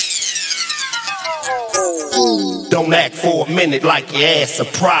Don't act for a minute like your ass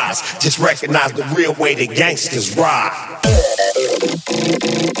surprised. Just recognize the real way the gangsters ride.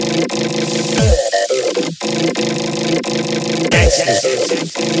 Gangsters.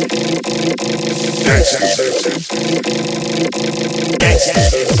 Gangsters.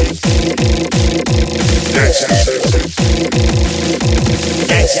 Gangsters.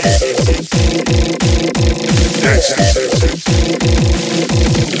 Gangsters. Gangsters.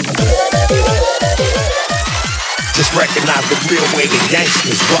 Just recognize the real way the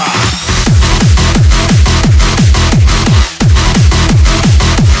gangsters ride.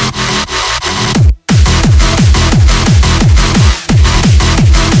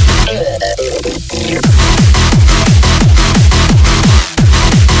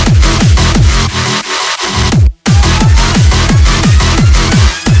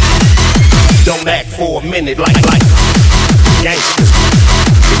 Don't act for a minute like gangsters.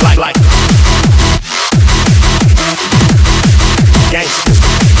 Like gangsters.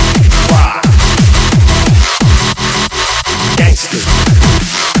 Ride. Gangsters.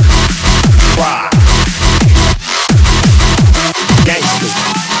 Ride. Gangsters.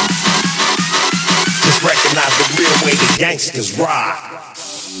 Just recognize the real way the gangsters ride.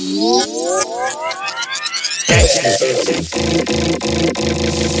 Gangsters.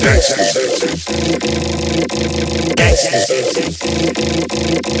 Gangsters. Gangsters. Gangsters.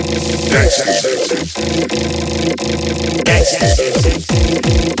 Gangsters.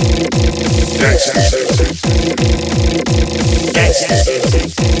 Gangsters.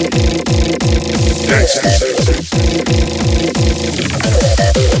 Gangsters.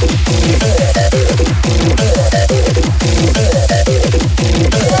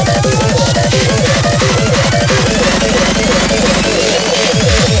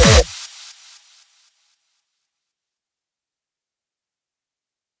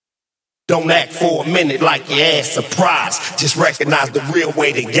 Don't act for a minute like your ass surprised. Just recognize the real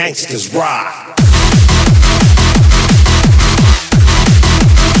way the gangsters ride.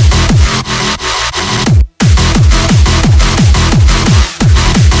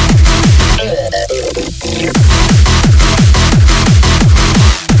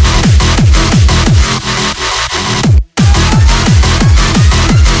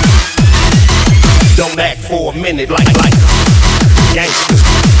 Don't act for a minute like gangsters.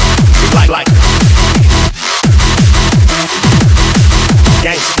 Like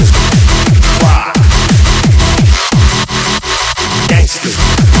gangsters ride. Gangsters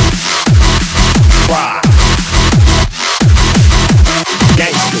ride.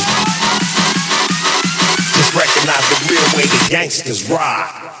 Gangsters. Just recognize the real way the gangsters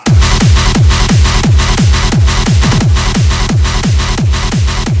ride.